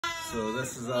So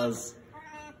this is us.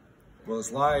 Well,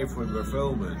 it's live when we're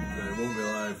filming, but it won't be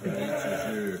live when it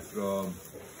reaches you from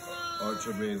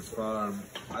Orchard Mains Farm.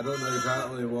 I don't know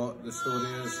exactly what the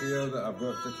story is here that I've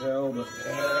got to tell, but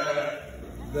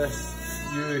this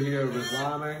ewe here was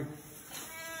lambing.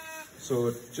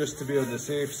 So just to be on the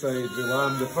safe side, we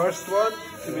lambed the first one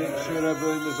to make sure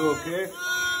everything was okay.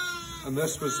 And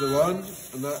this was the one,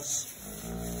 and that's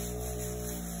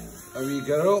a wee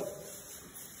girl.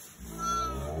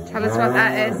 Tell us what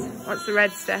that is. What's the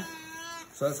red stuff?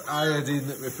 So that's iodine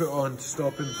that we put on to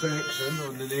stop infection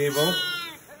on the navel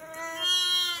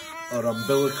or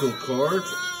umbilical cord.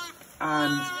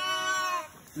 And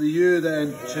the ewe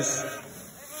then,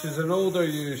 she's an older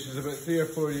ewe, she's about 3 or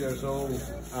 4 years old,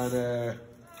 and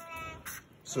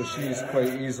so she's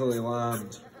quite easily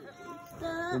lambed.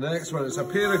 The next one, it's a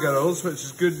pair of girls, which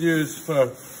is good news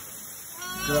for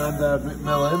Grandad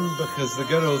Mcmillan, because the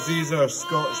girls, these are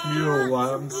Scotch mule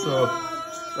lambs, so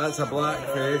that's a black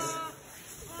face,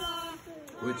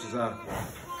 which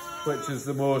is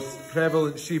the most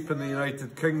prevalent sheep in the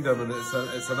United Kingdom, and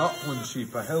it's an upland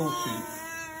sheep, a hill sheep,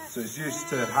 so it's used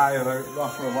to higher out,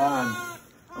 rougher land.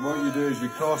 And what you do is you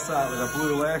cross that with a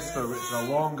blue Leicester, which is a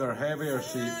longer, heavier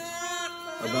sheep,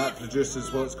 and that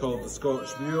produces what's called the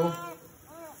Scotch mule,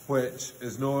 which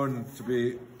is known to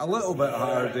be a little bit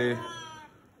hardy,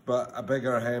 but a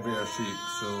bigger, heavier sheep,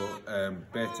 so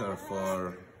better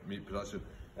for meat production.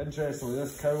 Interestingly,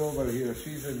 this cow over here,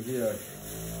 she's in here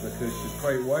because she's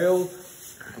quite wild,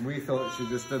 and we thought she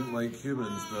just didn't like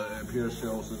humans, but it appears she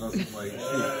also doesn't like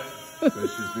sheep. So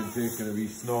she's been taking a wee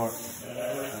snort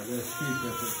at this sheep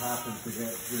if it happens to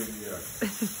get through here.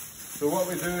 So what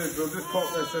we do is we'll just pop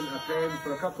this into a pen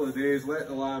for a couple of days, let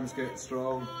the lambs get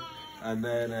strong, and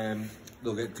then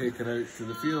they'll get taken out to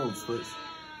the fields, which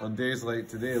on days like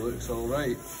today looks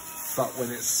alright. But when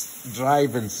it's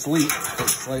driving sleet,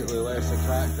 it's slightly less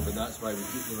attractive, and that's why we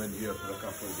keep them in here for a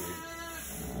couple of days.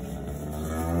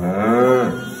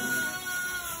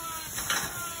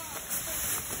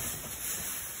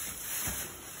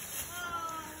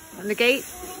 And the gate?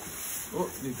 Oh,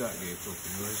 need that gate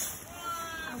open, Liz.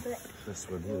 This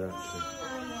one here, actually.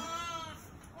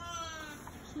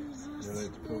 You ready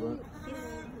to pull that?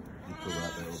 You pull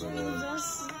that bit over there.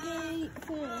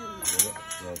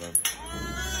 Well done.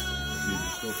 You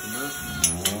just open that.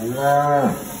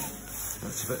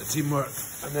 That's a bit of teamwork.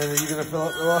 And then are you going to fill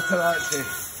up the water, actually?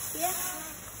 Yeah.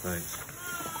 Thanks.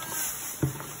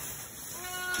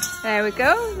 There we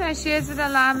go. There she is with her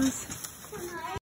lambs.